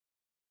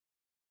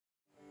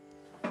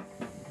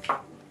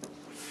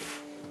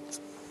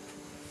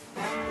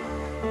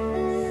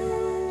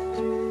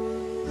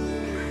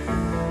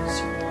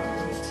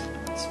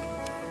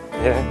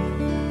Yeah.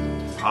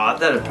 Oh,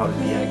 that'd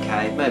probably be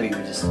okay. Maybe we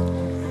just...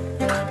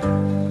 Maybe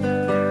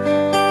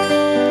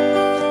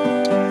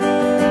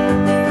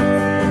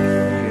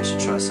I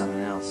should try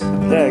something else.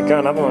 Yeah, go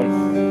another one.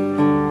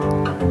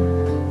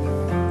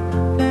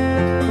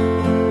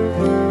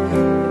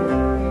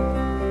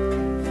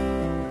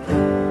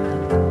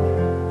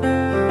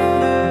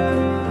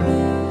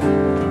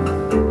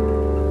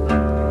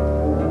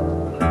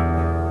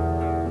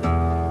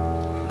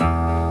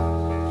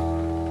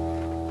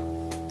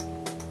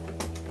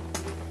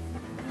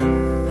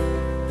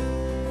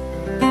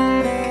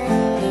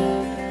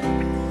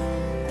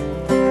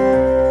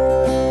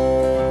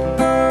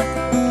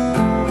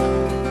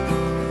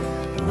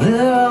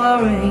 There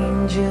are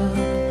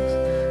angels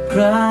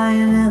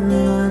crying in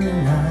the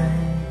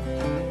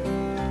night.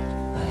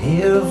 I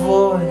hear a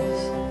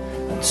voice,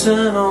 I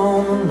turn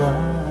on the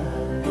light.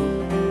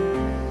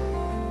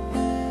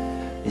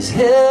 Is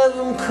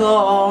heaven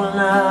calling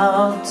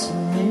out to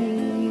me?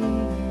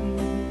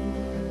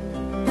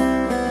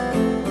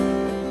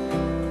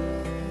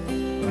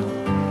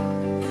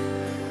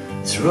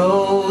 It's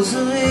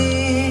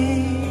Rosalea,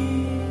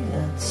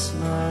 that's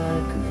my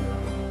girl.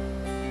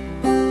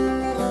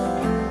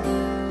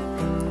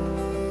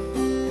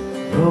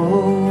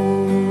 Rosalea,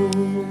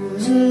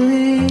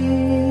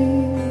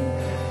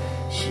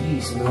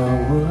 she's my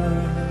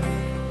world.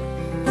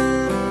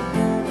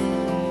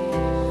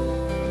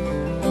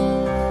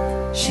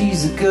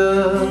 She's a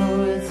girl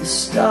with the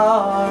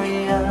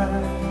starry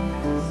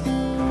eyes,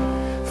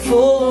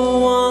 full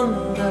of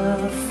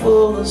wonder,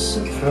 full of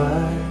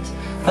surprise.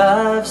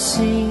 I've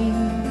seen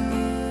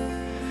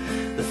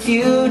the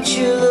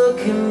future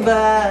looking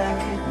back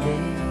at me.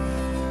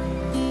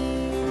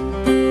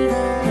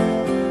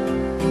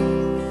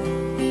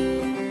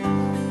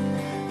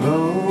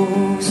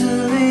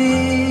 Rosalea,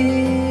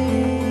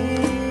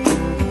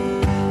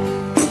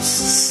 it's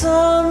the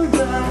sun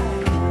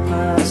bright in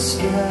my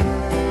sky,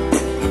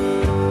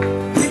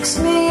 picks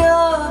me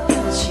up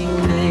and she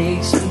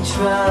makes me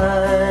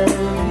try to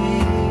be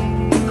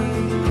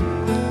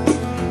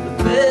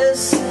the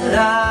best that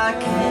I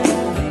can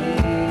be.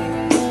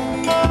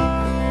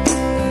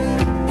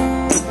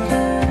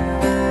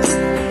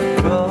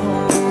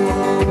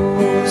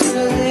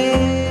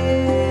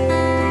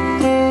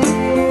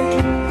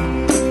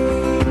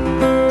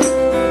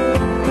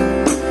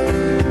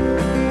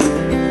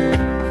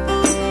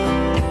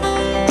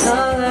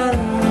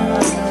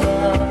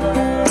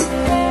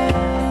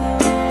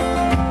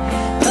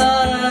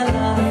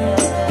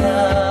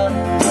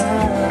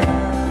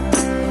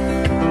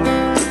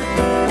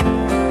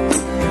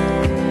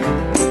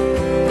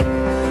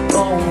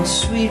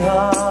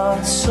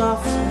 Sweetheart,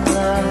 soft and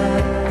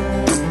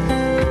light,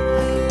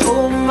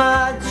 oh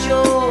my